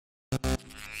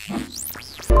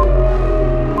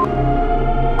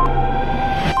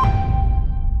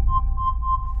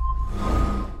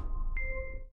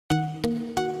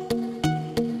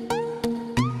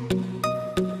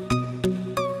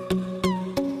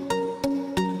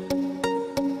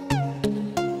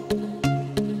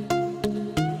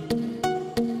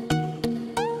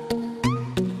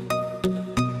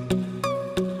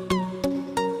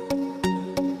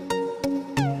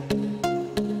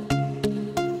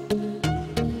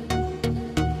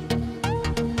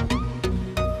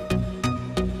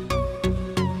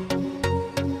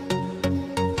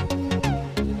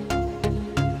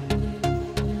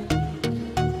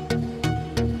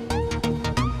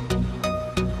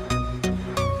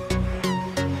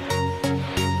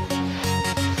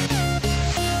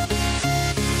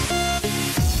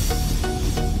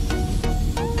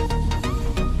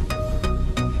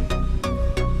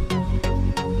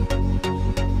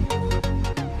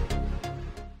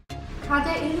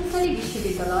খাজা ইউনুস আলী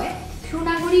বিশ্ববিদ্যালয়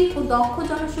সুনাগরিক ও দক্ষ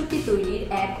জনশক্তি তৈরির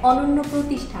এক অনন্য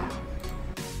প্রতিষ্ঠান।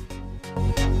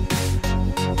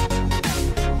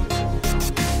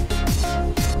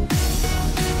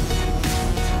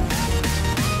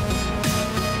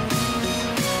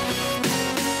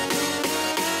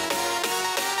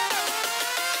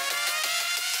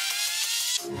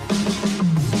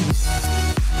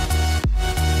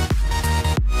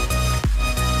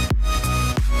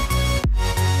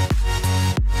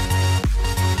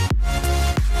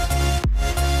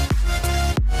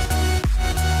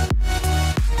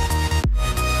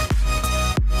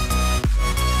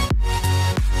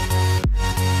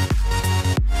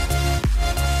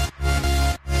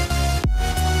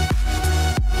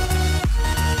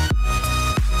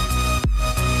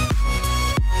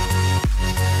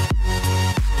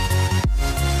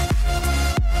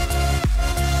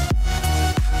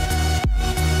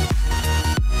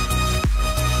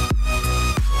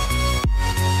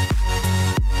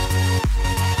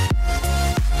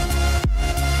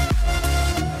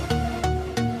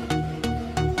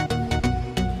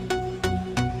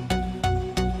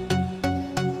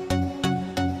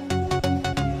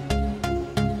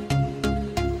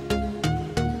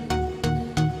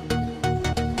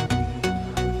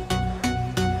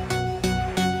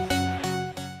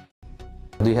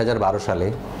 সালে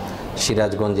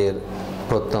সিরাজগঞ্জের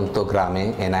প্রত্যন্ত গ্রামে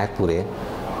এনায়েতপুরে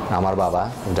আমার বাবা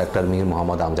ডক্টর মীর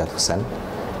মোহাম্মদ আমজাদ হোসেন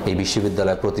এই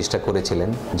বিশ্ববিদ্যালয় প্রতিষ্ঠা করেছিলেন,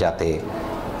 যাতে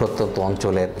প্রত্যন্ত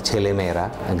অঞ্চলের ছেলেমেয়েরা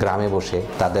গ্রামে বসে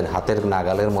তাদের হাতের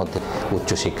নাগালের মধ্যে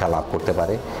উচ্চশিক্ষা লাভ করতে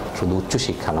পারে। শুধু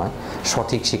উচ্চশিক্ষা নয়,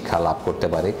 সঠিক শিক্ষা লাভ করতে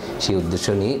পারে, সেই উদ্দেশ্য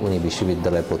নিয়ে উনি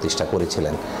বিশ্ববিদ্যালয় প্রতিষ্ঠা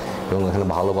করেছিলেন। এবং এখানে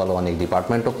ভালো ভালো অনেক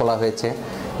ডিপার্টমেন্টও খোলা হয়েছে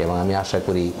এবং আমি আশা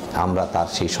করি আমরা তার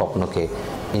সেই স্বপ্নকে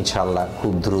ইনশাআল্লাহ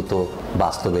খুব দ্রুত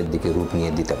বাস্তবের দিকে রূপ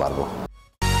নিয়ে দিতে পারবো।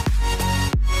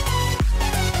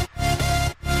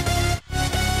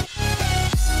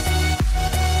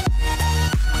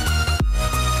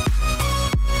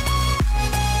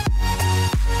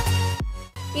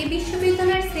 এই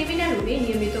বিশ্ববিদ্যালয়ের সেমিনার রুমে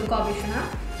নিয়মিত গবেষণা,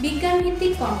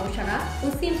 বিজ্ঞানভিত্তিক কর্মশালা ও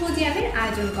সিম্পোজিয়ামের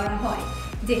আয়োজন করা হয়,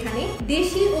 যেখানে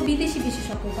দেশি ও বিদেশি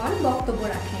বিশেষজ্ঞগণ বক্তব্য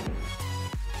রাখেন।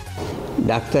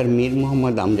 ডাক্তার মীর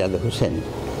মোহাম্মদ আমজাদ হোসেন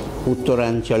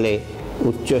উত্তরাঞ্চলে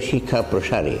উচ্চশিক্ষা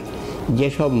প্রসারে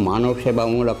যেসব মানব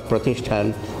সেবামূলক প্রতিষ্ঠান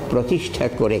প্রতিষ্ঠা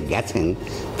করে গেছেন,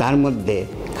 তার মধ্যে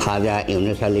খাজা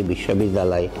ইউনুস আলী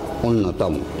বিশ্ববিদ্যালয়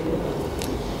অন্যতম।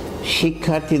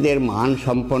 শিক্ষার্থীদের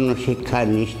মানসম্পন্ন শিক্ষা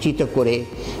নিশ্চিত করে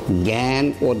জ্ঞান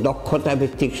ও দক্ষতা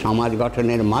ভিত্তিক সমাজ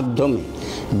গঠনের মাধ্যমে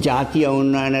জাতীয়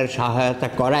উন্নয়নের সহায়তা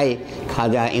করাই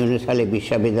খাজা ইউনুস আলী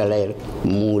বিশ্ববিদ্যালয়ের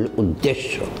মূল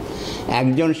উদ্দেশ্য।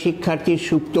 একজন শিক্ষার্থীর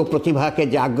সুপ্ত প্রতিভাকে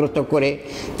জাগ্রত করে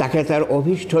তাকে তার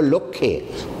অভীষ্ট লক্ষ্যে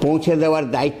পৌঁছে দেওয়ার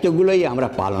দায়িত্বগুলোই আমরা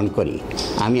পালন করি।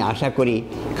 আমি আশা করি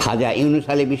খাজা ইউনুস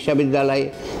আলী বিশ্ববিদ্যালয়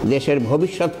দেশের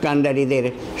ভবিষ্যৎ কাণ্ডারীদের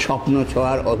স্বপ্ন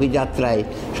ছোঁয়ার অভিযাত্রায়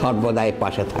সর্বদাই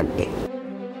পাশে থাকবে।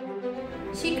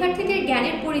 শিক্ষার্থীদের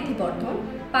জ্ঞানের পরিধি বর্ধন,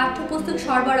 পাঠ্যপুস্তক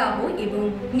সরবরাহ এবং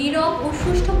নীরব ও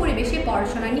সুষ্ঠু পরিবেশে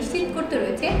পড়াশোনা নিশ্চিত করতে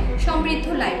রয়েছে সমৃদ্ধ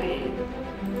লাইব্রেরি।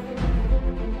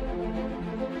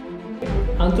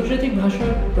 আন্তর্জাতিক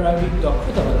ভাষার প্রায়োগিক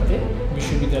দক্ষতা বাড়াতে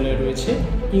বিশ্ববিদ্যালয়ে রয়েছে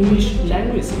ইংলিশ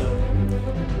ল্যাঙ্গুয়েজ ল্যাব।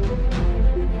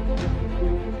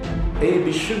 এই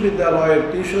বিশ্ববিদ্যালয়ের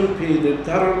টিউশন ফি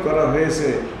নির্ধারণ করা হয়েছে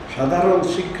সাধারণ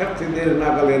শিক্ষার্থীদের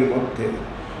নাগালের মধ্যে।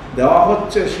 দেওয়া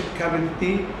হচ্ছে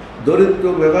শিক্ষাবৃত্তি। দরিদ্র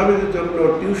মেধাবীদের জন্য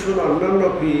টিউশন অন্যান্য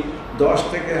ফি 10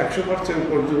 থেকে 100%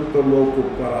 পর্যন্ত মওকুফ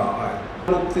করা হয়।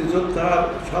 মুক্তিযোদ্ধার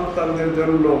সন্তানদের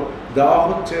জন্য দেওয়া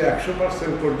হচ্ছে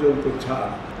 100% পর্যন্ত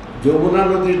ছাড়। যমুনা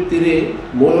নদীর তীরে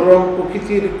মনোরম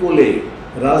প্রকৃতির কোলে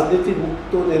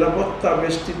রাজনীতিমুক্ত, নিরাপত্তা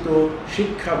বেষ্টিত,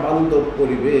 শিক্ষা বান্ধব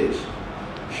পরিবেশ,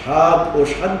 স্বাদ ও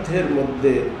সাধ্যের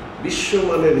মধ্যে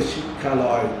বিশ্বমানের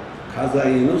শিক্ষালয় খাজা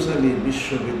ইউনুস আলী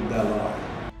বিশ্ববিদ্যালয়।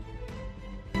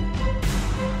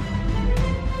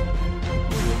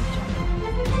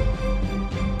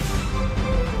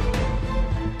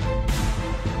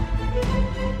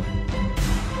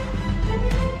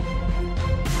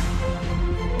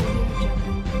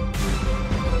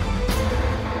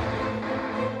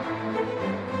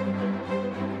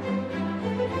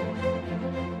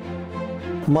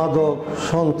 মাদক,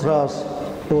 সন্ত্রাস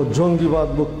ও জঙ্গিবাদ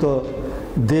মুক্ত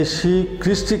দেশি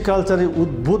কৃষ্টি কালচারে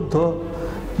উদ্বুদ্ধ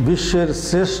বিশ্বের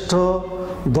শ্রেষ্ঠ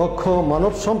দক্ষ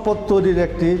মানব সম্পদ তৈরির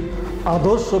একটি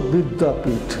আদর্শ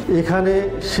বিদ্যাপীঠ। এখানে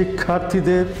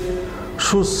শিক্ষার্থীদের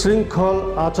সুশৃঙ্খল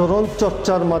আচরণ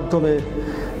চর্চার মাধ্যমে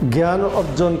জ্ঞান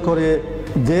অর্জন করে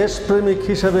দেশপ্রেমিক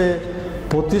হিসেবে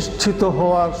প্রতিষ্ঠিত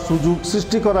হওয়ার সুযোগ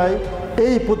সৃষ্টি করাই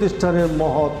এই প্রতিষ্ঠানের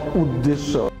মহৎ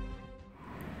উদ্দেশ্য।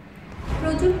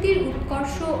 প্রযুক্তির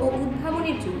উৎকর্ষ ও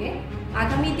উদ্ভাবনের যুগে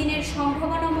আগামী দিনের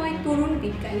সম্ভাবনাময় তরুণ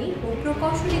বিজ্ঞানী ও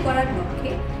প্রকৌশলী করার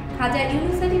লক্ষ্যে খাজা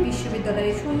ইউনুস আলী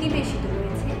বিশ্ববিদ্যালয়ে সন্নিবেশিত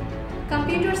রয়েছে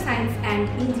computer science and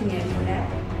engineering lab,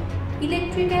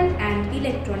 electrical and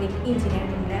electronic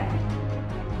engineering lab,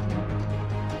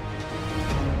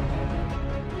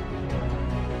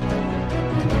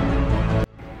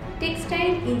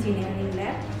 textile engineering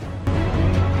lab,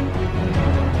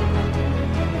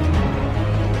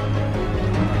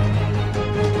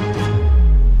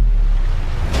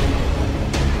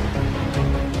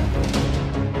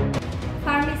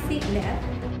 pharmacy lab,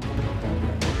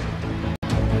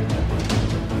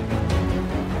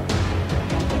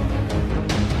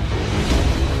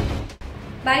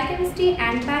 biochemistry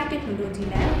and biotechnology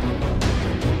lab,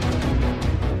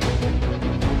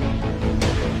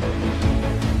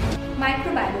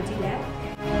 microbiology lab,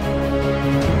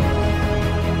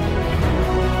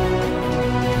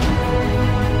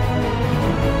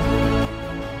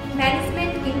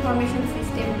 management information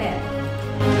system lab,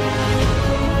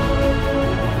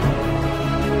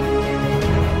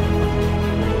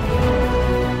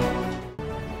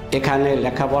 এখানে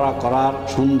লেখাপড়া করার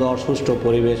সুন্দর সুষ্ঠু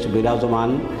পরিবেশ বিরাজমান।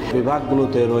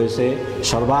 বিভাগগুলোতে রয়েছে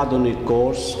সর্বাধুনিক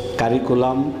কোর্স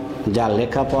কারিকুলাম, যা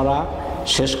লেখাপড়া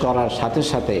শেষ করার সাথে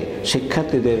সাথে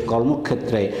শিক্ষার্থীদের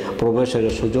কর্মক্ষেত্রে প্রবেশের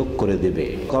সুযোগ করে দেবে।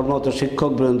 কর্মরত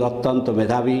শিক্ষকবৃন্দ অত্যন্ত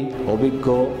মেধাবী, অভিজ্ঞ,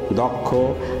 দক্ষ,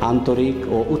 আন্তরিক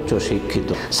ও উচ্চ শিক্ষিত।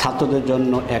 ছাত্রদের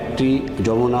জন্য একটি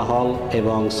যমুনা হল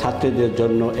এবং ছাত্রীদের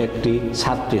জন্য একটি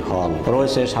ছাত্রী হল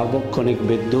রয়েছে। সার্বক্ষণিক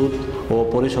বিদ্যুৎ ও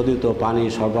পরিশোধিত পানি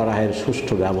সরবরাহের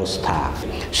সুষ্ঠু ব্যবস্থা।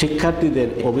 শিক্ষার্থীদের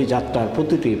অভিযাত্রার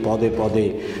প্রতিটি পদে পদে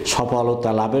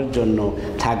সফলতা লাভের জন্য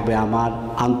থাকবে আমার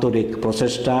আন্তরিক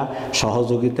প্রচেষ্টা,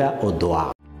 সহযোগিতা ও দোয়া।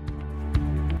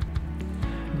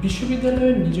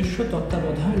 বিশ্ববিদ্যালয়ের নিজস্ব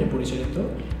তত্ত্বাবধানে পরিচালিত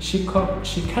শিক্ষক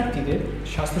শিক্ষার্থীদের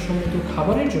স্বাস্থ্যসম্মত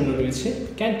খাবারের জন্য রয়েছে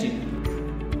ক্যান্টিন।